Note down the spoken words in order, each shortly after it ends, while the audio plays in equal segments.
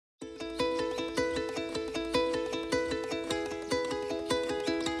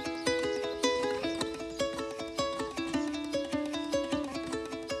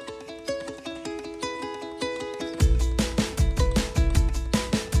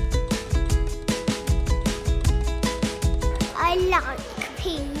like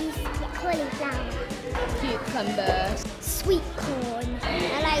peas, cauliflower, Cucumber. sweet corn.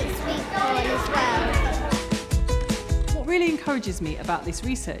 I like sweet corn as well. What really encourages me about this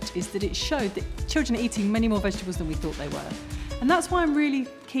research is that it showed that children are eating many more vegetables than we thought they were. And that's why I'm really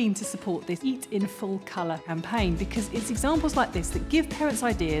keen to support this Eat in Full Colour campaign, because it's examples like this that give parents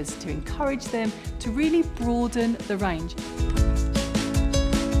ideas to encourage them to really broaden the range.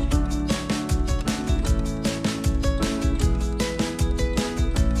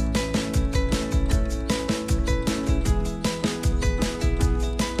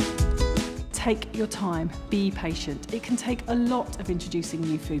 Take your time, be patient. It can take a lot of introducing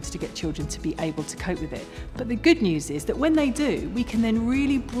new foods to get children to be able to cope with it. But the good news is that when they do, we can then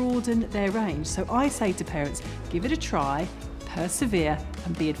really broaden their range. So I say to parents, give it a try, persevere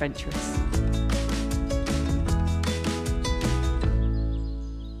and be adventurous.